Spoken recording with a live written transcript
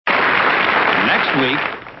week,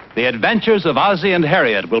 The Adventures of Ozzie and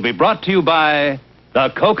Harriet will be brought to you by the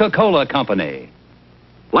Coca Cola Company.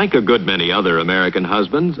 Like a good many other American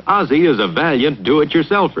husbands, Ozzie is a valiant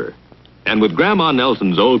do-it-yourselfer. And with Grandma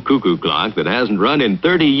Nelson's old cuckoo clock that hasn't run in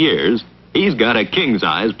 30 years, he's got a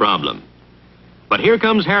king-size problem. But here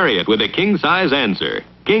comes Harriet with a king-size answer.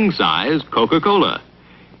 King-size Coca-Cola.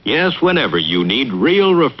 Yes, whenever you need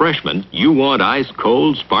real refreshment, you want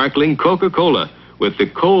ice-cold, sparkling Coca-Cola with the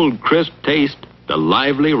cold, crisp taste, the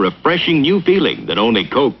lively, refreshing new feeling that only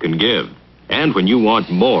Coke can give. And when you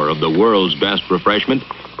want more of the world's best refreshment,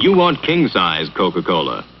 you want king-size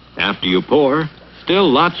Coca-Cola. After you pour, still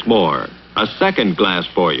lots more. A second glass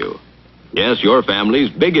for you. Yes, your family's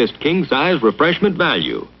biggest king-size refreshment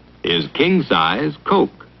value is king-size Coke.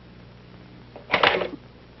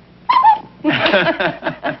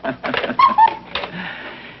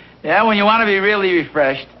 Yeah, when you want to be really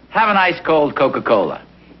refreshed, have an ice-cold Coca-Cola.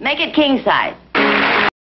 Make it king size.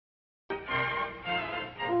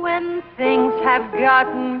 When things have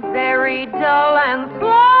gotten very dull and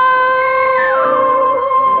slow,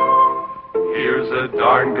 here's a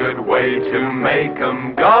darn good way to make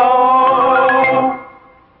 'em go.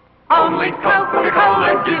 Only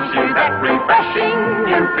Coca-Cola gives you that refreshing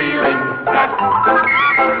new feeling. That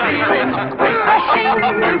feeling, refreshing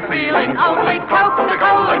new feeling. Only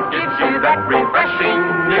Coca-Cola gives you that refreshing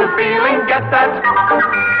new feeling. Get that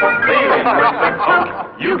feeling with the Coke,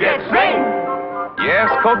 you get zing. Yes,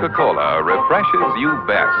 Coca-Cola refreshes you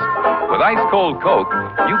best. With ice-cold Coke,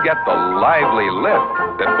 you get the lively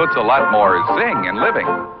lift that puts a lot more zing in living.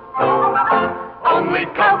 Only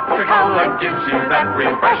Coca-Cola gives you that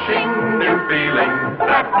refreshing new feeling.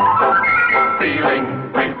 That feeling,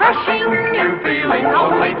 refreshing new feeling.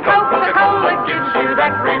 Only Coca-Cola gives you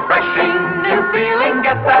that refreshing new feeling.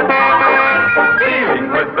 Get that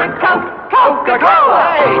feeling with the Coke,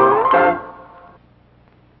 Coca-Cola.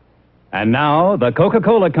 And now, the Coca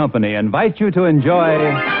Cola Company invites you to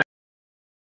enjoy